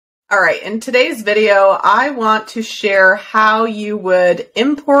All right, in today's video, I want to share how you would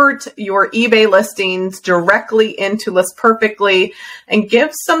import your eBay listings directly into List Perfectly and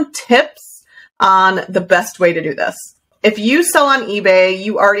give some tips on the best way to do this. If you sell on eBay,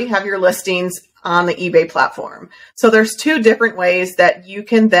 you already have your listings on the eBay platform. So there's two different ways that you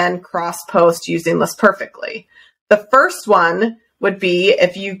can then cross-post using List Perfectly. The first one would be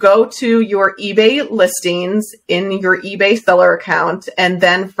if you go to your eBay listings in your eBay seller account, and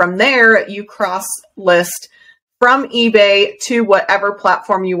then from there you cross list from eBay to whatever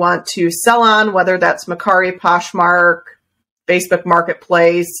platform you want to sell on, whether that's Mercari Poshmark, Facebook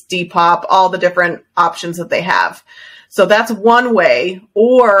Marketplace, Depop, all the different options that they have. So that's one way.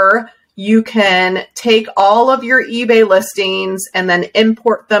 Or you can take all of your eBay listings and then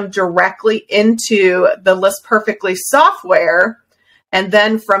import them directly into the List Perfectly software. And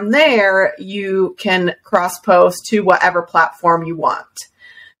then from there, you can cross-post to whatever platform you want.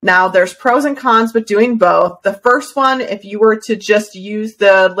 Now, there's pros and cons with doing both. The first one, if you were to just use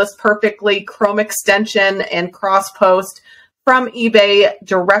the List Perfectly Chrome extension and cross-post from eBay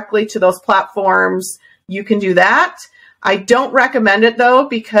directly to those platforms, you can do that. I don't recommend it though,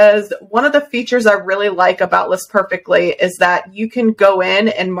 because one of the features I really like about List Perfectly is that you can go in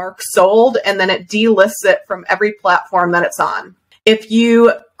and mark sold, and then it delists it from every platform that it's on. If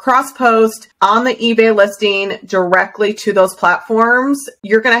you cross-post on the eBay listing directly to those platforms,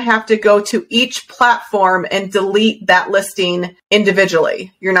 you're going to have to go to each platform and delete that listing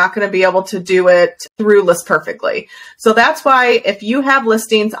individually. You're not going to be able to do it through List Perfectly. So that's why if you have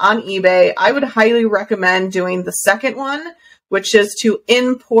listings on eBay, I would highly recommend doing the second one, which is to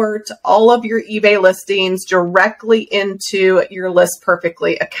import all of your eBay listings directly into your List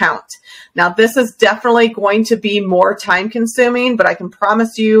Perfectly account. Now, this is definitely going to be more time consuming, but I can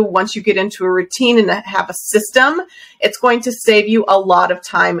promise you once you get into a routine and have a system, it's going to save you a lot of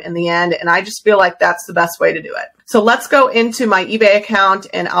time in the end. And I just feel like that's the best way to do it. So let's go into my eBay account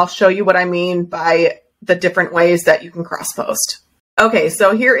and I'll show you what I mean by the different ways that you can cross-post. Okay,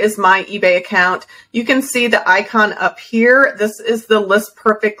 so here is my eBay account. You can see the icon up here. This is the List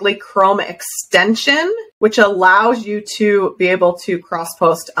Perfectly Chrome extension, which allows you to be able to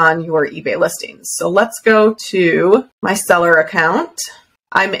cross-post on your eBay listings. So let's go to my seller account.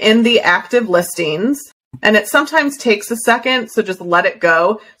 I'm in the active listings, and it sometimes takes a second, so just let it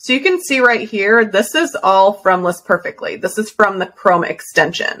go. So you can see right here, this is all from List Perfectly. This is from the Chrome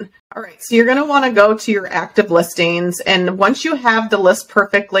extension. All right, so you're going to want to go to your active listings, and once you have the List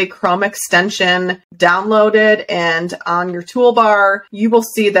Perfectly Chrome extension downloaded and on your toolbar, you will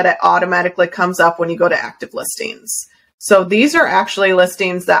see that it automatically comes up when you go to active listings. So these are actually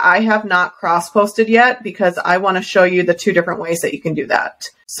listings that I have not cross-posted yet because I want to show you the two different ways that you can do that.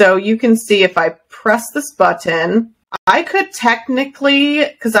 So you can see if I press this button, I could technically,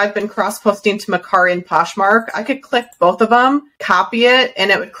 because I've been cross-posting to Mercari and Poshmark, I could click both of them, copy it, and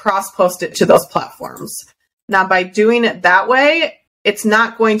it would cross-post it to those platforms. Now, by doing it that way, it's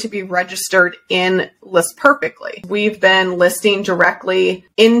not going to be registered in List Perfectly. We've been listing directly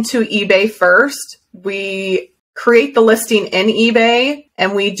into eBay first. We create the listing in eBay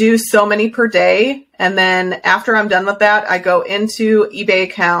and we do so many per day. And then after I'm done with that, I go into eBay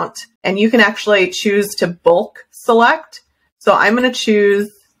account and you can actually choose to bulk select. So I'm going to choose,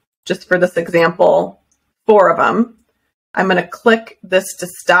 just for this example, 4 of them. I'm going to click this to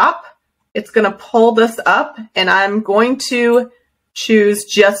stop. It's going to pull this up and I'm going to choose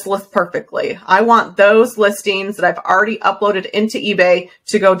just List Perfectly. I want those listings that I've already uploaded into eBay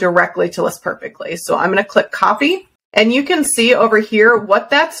to go directly to List Perfectly. So I'm going to click copy, and you can see over here what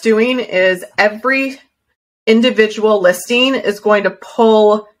that's doing is every individual listing is going to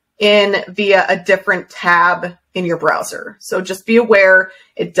pull in via a different tab in your browser. So just be aware,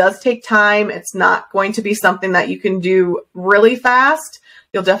 it does take time. It's not going to be something that you can do really fast.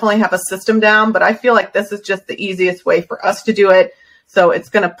 You'll definitely have a system down, but I feel like this is just the easiest way for us to do it. So it's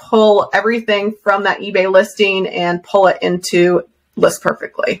going to pull everything from that eBay listing and pull it into List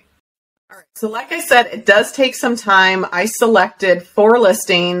Perfectly. All right. So like I said, it does take some time. I selected 4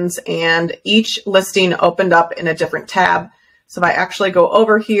 listings and each listing opened up in a different tab. So if I actually go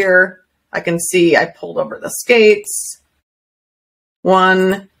over here, I can see I pulled over the skates.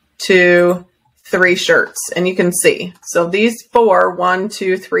 1, 2, 3 shirts, and you can see. So these 4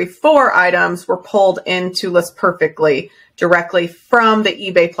 items were pulled into List Perfectly directly from the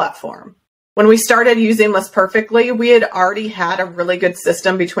eBay platform. When we started using List Perfectly, we had already had a really good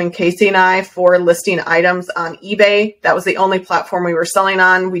system between Casey and I for listing items on eBay. That was the only platform we were selling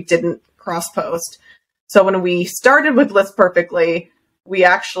on. We didn't cross-post. So when we started with List Perfectly, we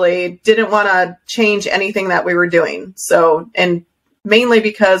actually didn't want to change anything that we were doing. So, and mainly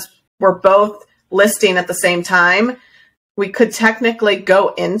because we're both listing at the same time, we could technically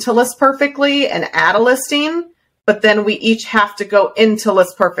go into List Perfectly and add a listing, but then we each have to go into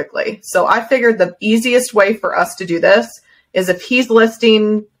List Perfectly. So I figured the easiest way for us to do this is if he's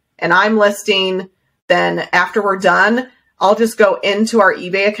listing and I'm listing, then after we're done, I'll just go into our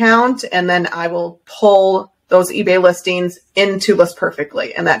eBay account and then I will pull those eBay listings into List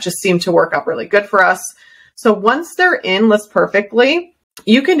Perfectly. And that just seemed to work out really good for us. So once they're in List Perfectly,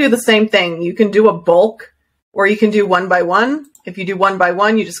 you can do the same thing. You can do a bulk or you can do one by one. If you do one by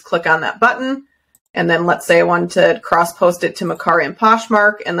one, you just click on that button. And then let's say I wanted to cross post it to Mercari and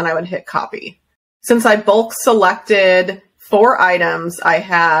Poshmark, and then I would hit copy. Since I bulk selected 4 items, I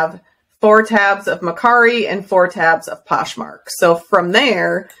have 4 tabs of Mercari and 4 tabs of Poshmark. So from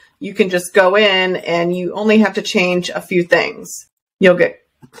there, you can just go in and you only have to change a few things. You'll get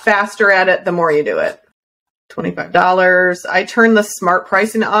faster at it the more you do it. $25. I turn the smart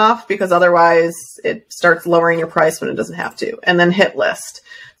pricing off because otherwise it starts lowering your price when it doesn't have to. And then hit list.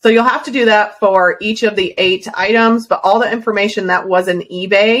 So you'll have to do that for each of the 8 items, but all the information that was in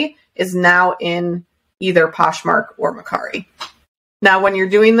eBay is now in either Poshmark or Mercari. Now, when you're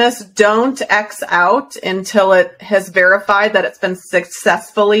doing this, don't X out until it has verified that it's been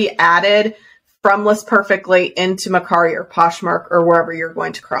successfully added from List Perfectly into Mercari or Poshmark or wherever you're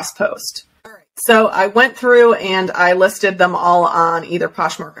going to cross post. All right. So I went through and I listed them all on either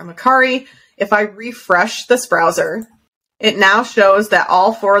Poshmark or Mercari. If I refresh this browser, it now shows that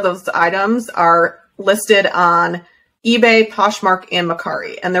all 4 of those items are listed on eBay, Poshmark, and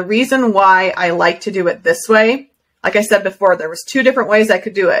Mercari. And the reason why I like to do it this way, like I said before, there was 2 different ways I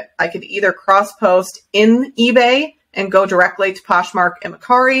could do it. I could either cross post in eBay and go directly to Poshmark and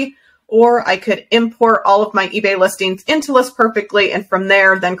Mercari, or I could import all of my eBay listings into List Perfectly and from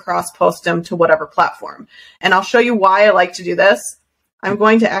there then cross post them to whatever platform. And I'll show you why I like to do this. I'm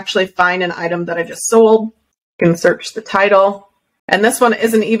going to actually find an item that I just sold. You can search the title. And this one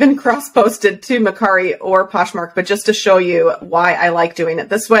isn't even cross-posted to Mercari or Poshmark, but just to show you why I like doing it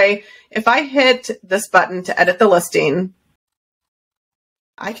this way. If I hit this button to edit the listing,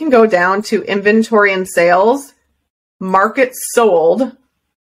 I can go down to Inventory and Sales, Market Sold,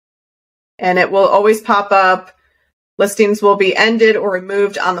 and it will always pop up, listings will be ended or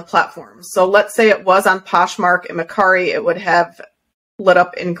removed on the platform. So let's say it was on Poshmark and Mercari, it would have lit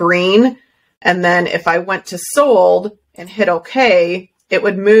up in green. And then if I went to sold and hit OK, it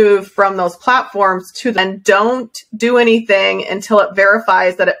would move from those platforms to then don't do anything until it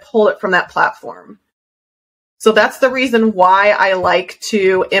verifies that it pulled it from that platform. So that's the reason why I like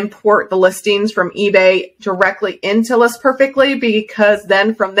to import the listings from eBay directly into List Perfectly, because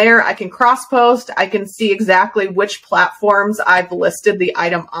then from there I can cross post, I can see exactly which platforms I've listed the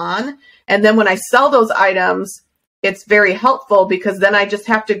item on. And then when I sell those items, it's very helpful because then I just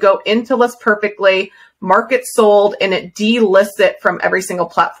have to go into List Perfectly, mark it sold, and it delists it from every single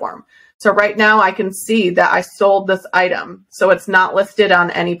platform. So right now I can see that I sold this item, so it's not listed on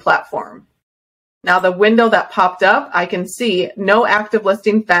any platform. Now the window that popped up, I can see no active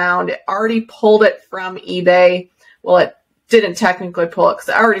listing found. It already pulled it from eBay. Well, it didn't technically pull it because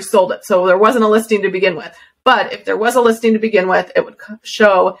I already sold it, so there wasn't a listing to begin with. But if there was a listing to begin with, it would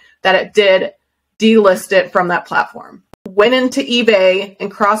show that it did delist it from that platform. Went into eBay and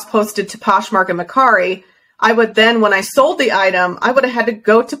cross-posted to Poshmark and Mercari, I would then, when I sold the item, I would have had to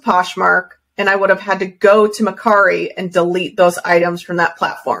go to Poshmark and I would have had to go to Mercari and delete those items from that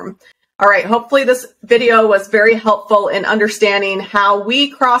platform. All right, hopefully this video was very helpful in understanding how we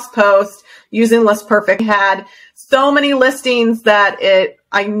cross-post using List Perfect. I had so many listings that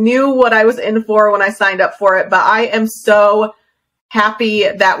I knew what I was in for when I signed up for it, but I am so happy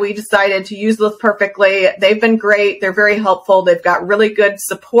that we decided to use List Perfectly. They've been great. They're very helpful. They've got really good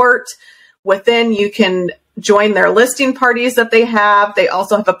support within. You can join their listing parties that they have. They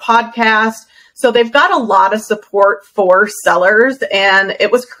also have a podcast. So they've got a lot of support for sellers, and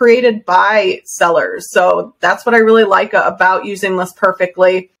it was created by sellers. So that's what I really like about using List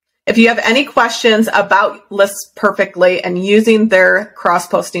Perfectly. If you have any questions about List Perfectly and using their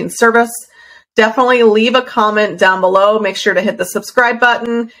cross-posting service, definitely leave a comment down below. Make sure to hit the subscribe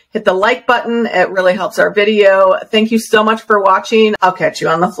button, hit the like button. It really helps our video. Thank you so much for watching. I'll catch you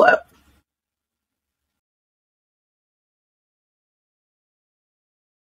on the flip.